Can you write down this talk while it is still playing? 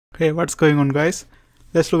Hey, what's going on, guys?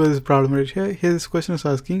 Let's look at this problem right here. Here this question is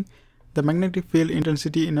asking the magnetic field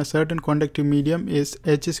intensity in a certain conductive medium is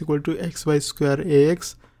H is equal to xy square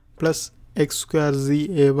ax plus x square z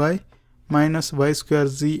ay minus y square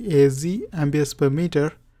z az amperes per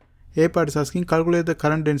meter. A part is asking calculate the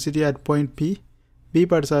current density at point P. B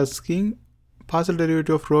part is asking partial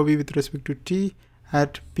derivative of rho v with respect to t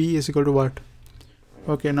at P is equal to what?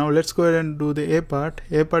 Okay, now let's go ahead and do the A part.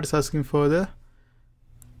 A part is asking for the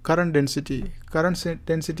current density. Current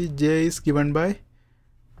density J is given by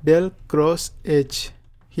del cross H.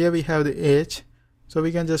 Here we have the H, so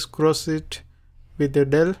we can just cross it with the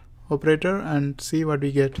del operator and see what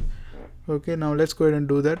we get. Okay, now let's go ahead and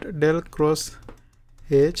do that. Del cross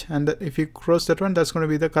H, and if you cross that one, that's going to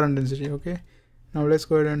be the current density. Okay, now let's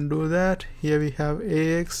go ahead and do that. Here we have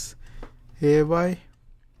AX, AY,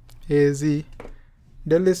 AZ.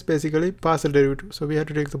 Del is basically partial derivative, so we have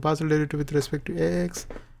to take the partial derivative with respect to X,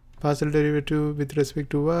 partial derivative with respect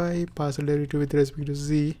to Y, partial derivative with respect to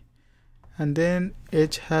Z, and then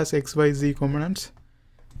H has X, Y, Z components,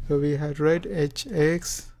 so we have to write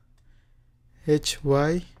HX,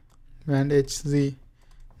 HY, and HZ.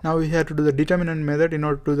 Now we have to do the determinant method in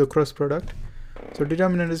order to do the cross product. So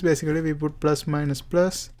determinant is basically we put plus minus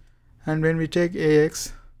plus, and when we take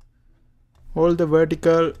AX, all the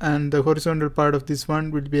vertical and the horizontal part of this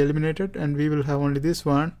one will be eliminated and we will have only this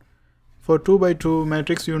one. For 2 by 2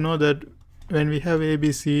 matrix, you know that when we have A,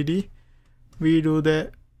 B, C, D, we do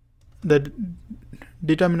the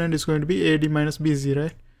determinant is going to be AD minus BC,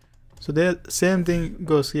 right? So the same thing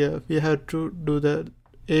goes here. We have to do the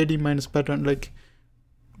AD minus pattern, like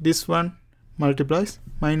this one multiplies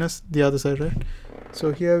minus the other side, right?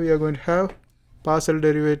 So here we are going to have partial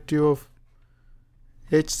derivative of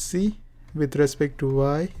HC with respect to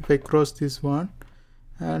Y if I cross this one,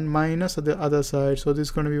 and minus the other side. So this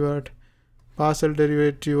is going to be what? Partial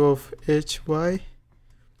derivative of HY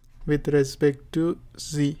with respect to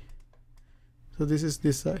Z. So this is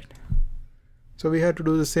this side. So we have to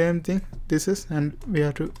do the same thing. This is, and we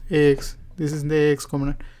have to AX. This is the AX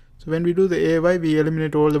component. So when we do the AY, we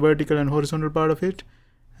eliminate all the vertical and horizontal part of it,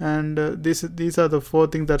 and these are the 4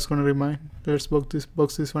 things that's going to remain. Let's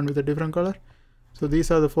box this one with a different color. So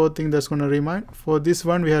these are the 4 things that's going to remain. For this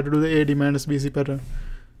one, we have to do the AD minus BC pattern.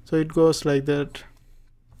 So it goes like that.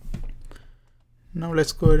 Now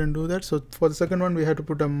let's go ahead and do that. So for the second one, we have to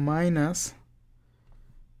put a minus.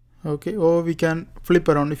 Okay, or we can flip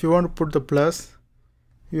around. If you want to put the plus,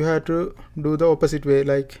 you have to do the opposite way.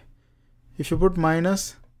 Like if you put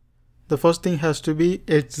minus, the first thing has to be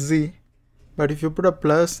HZ. But if you put a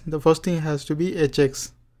plus, the first thing has to be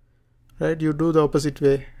HX. Right? You do the opposite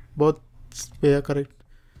way. Both way are correct.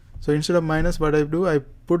 So instead of minus, what I do, I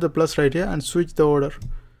put the plus right here and switch the order.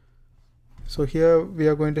 So here we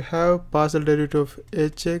are going to have partial derivative of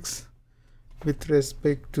HX with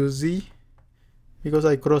respect to Z, because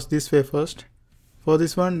I cross this way first. For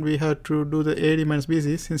this one, we have to do the AD minus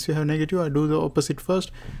BC. Since we have negative, I do the opposite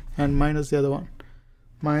first and minus the other one.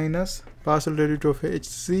 Minus partial derivative of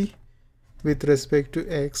HC with respect to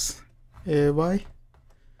X, AY,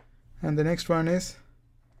 and the next one is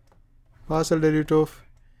partial derivative of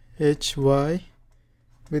HY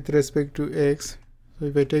with respect to X. So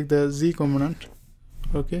if I take the Z component,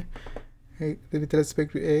 okay, with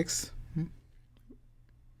respect to X,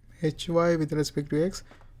 HY with respect to X,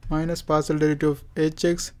 minus partial derivative of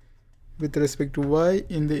HX with respect to Y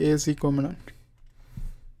in the AC component.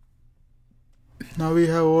 Now we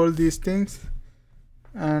have all these things,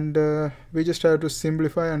 and we just have to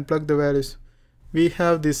simplify and plug the values. We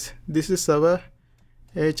have this is our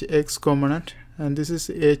HX component, and this is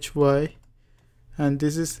HY, and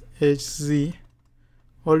this is HZ.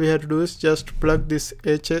 All we have to do is just plug this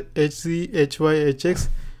HZ, HY, HX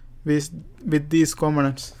with these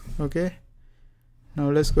components. Okay,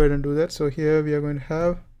 now let's go ahead and do that. So here we are going to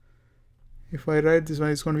have, if I write this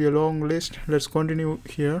one, it's going to be a long list. Let's continue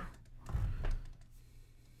here.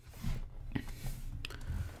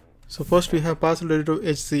 So first we have partial derivative of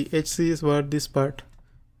HC. HC is what? This part,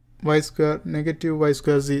 y square negative y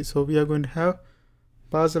square z. So we are going to have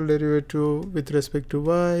partial derivative with respect to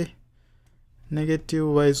y, negative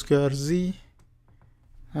y square z,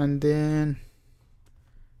 and then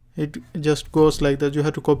it just goes like that. You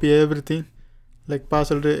have to copy everything, like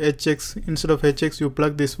partial hx, instead of hx you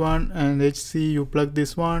plug this one, and hc you plug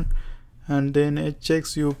this one, and then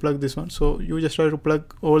hx you plug this one. So you just try to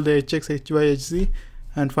plug all the hx, hy, hz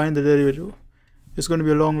and find the derivative. It's going to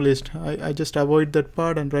be a long list. I just avoid that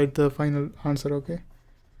part and write the final answer. Okay,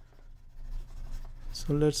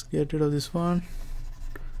 so let's get rid of this one.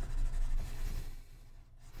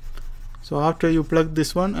 So after you plug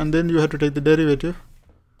this one, and then you have to take the derivative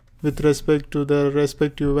with respect to the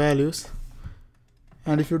respective values.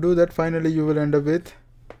 And if you do that, finally you will end up with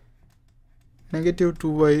negative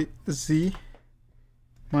 2yz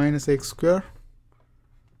minus x square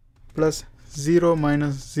plus 0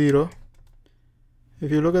 minus 0. If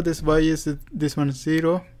you look at this, y is this one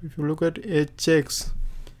 0. If you look at hx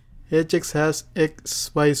has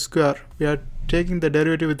xy square. We are taking the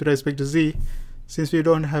derivative with respect to z. Since we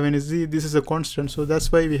don't have any z, this is a constant, so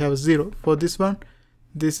that's why we have 0. For this one,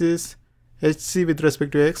 this is hc with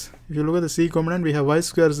respect to x. If you look at the c component, we have y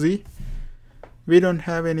square z. We don't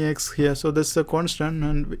have any x here, so that's a constant,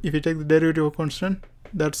 and if you take the derivative of constant,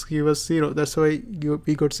 that's give us 0. That's why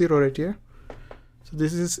we got 0 right here. So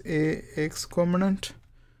this is a x component,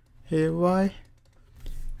 a y,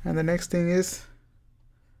 and the next thing is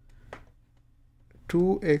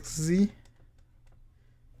 2xz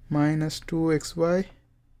minus 2xy,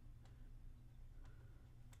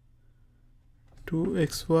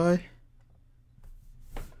 2xy,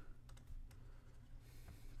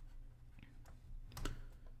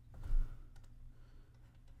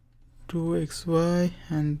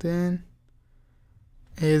 and then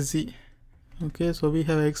az. Okay, so we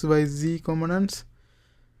have x, y, z components,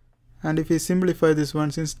 and if we simplify this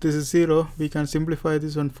one, since this is 0, we can simplify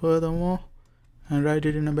this one furthermore and write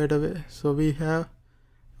it in a better way. So we have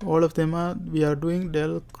all of them are, we are doing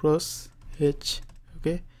del cross h.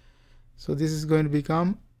 Okay, so this is going to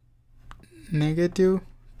become negative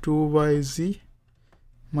 2yz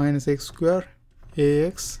minus x square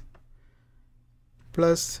ax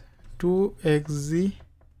plus 2xz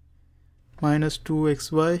minus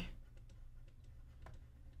 2xy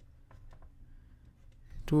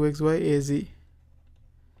az,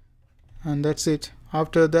 and that's it.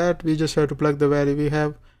 After that, we just have to plug the value.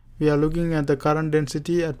 We are looking at the current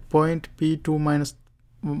density at point P2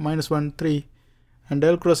 minus 1, 3, and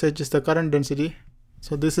del cross H is the current density.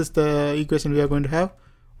 So this is the equation we are going to have.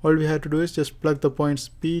 All we have to do is just plug the points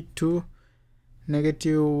P2,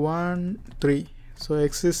 negative 1, 3. So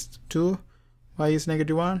x is 2, y is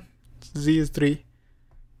negative 1, z is 3.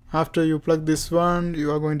 After you plug this one,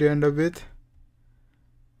 you are going to end up with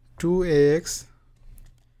 2ax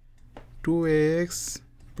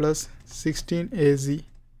plus 16az.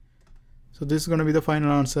 So this is going to be the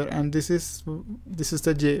final answer, and this is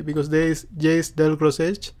the j, because j is del cross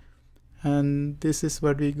h, and this is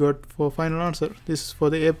what we got for final answer. This is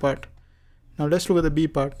for the a part. Now let's look at the b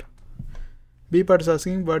part. B part is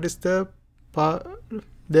asking what is the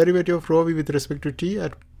derivative of rho v with respect to t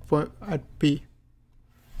at p.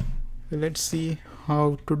 Let's see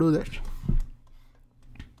how to do that.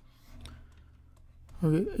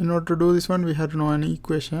 Okay, in order to do this one, we have to know an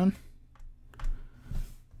equation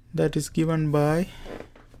that is given by,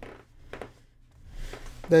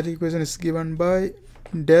 that equation is given by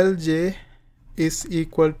del j is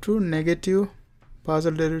equal to negative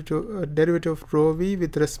partial derivative of rho v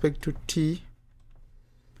with respect to t.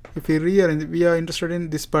 If we rearrange, we are interested in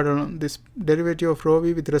this part alone, this derivative of rho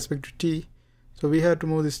v with respect to t. So we have to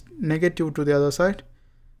move this negative to the other side.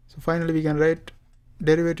 So finally we can write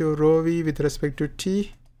derivative of rho v with respect to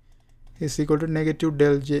t is equal to negative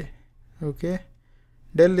del j. Okay,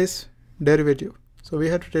 del is derivative, so we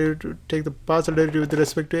have to take the partial derivative with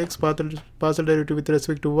respect to x, partial derivative with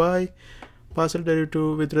respect to y, partial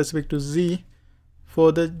derivative with respect to z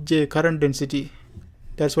for the j, current density.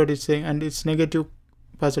 That's what it's saying, and it's negative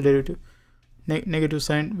partial derivative, negative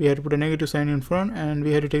sign. We have to put a negative sign in front, and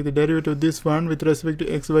we have to take the derivative of this one with respect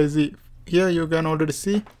to x, y, z. Here you can already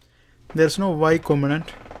see there's no y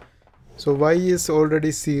component, so y is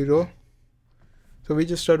already 0. So we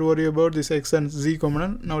just start to worry about this x and z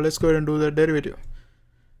component. Now let's go ahead and do the derivative.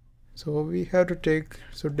 So we have to take,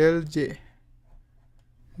 so del j,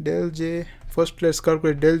 first let's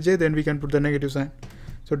calculate del j, then we can put the negative sign.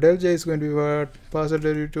 So del j is going to be what? Partial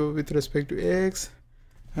derivative with respect to x,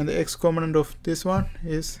 and the x component of this one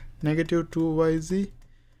is negative 2yz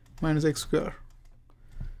minus x square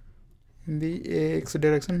in the ax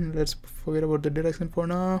direction. Let's forget about the direction for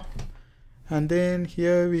now. And then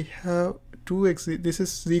here we have 2x, this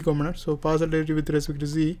is z component, so partial derivative with respect to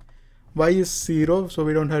z. Y is 0, so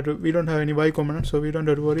we don't have any y component, so we don't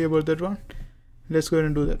have to worry about that one. Let's go ahead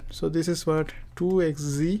and do that. So this is what?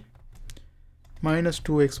 2xz minus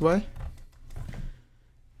 2xy,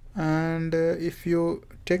 and if you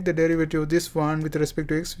take the derivative of this one with respect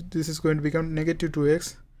to x, this is going to become negative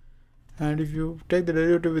 2x, and if you take the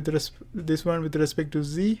derivative with this one with respect to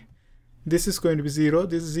z, this is going to be 0,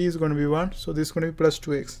 this z is going to be 1, so this is going to be plus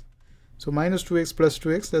 2x. So minus 2x plus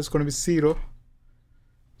 2x, that's going to be 0.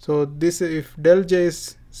 So this, if del j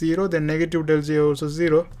is 0, then negative del j also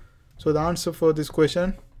 0. So the answer for this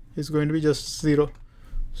question is going to be just 0.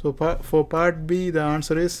 So for part B, the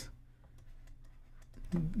answer is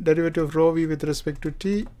derivative of rho v with respect to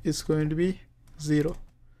t is going to be 0,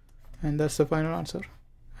 and that's the final answer.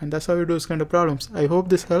 And that's how you do this kind of problems. I hope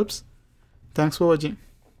this helps. Thanks for watching.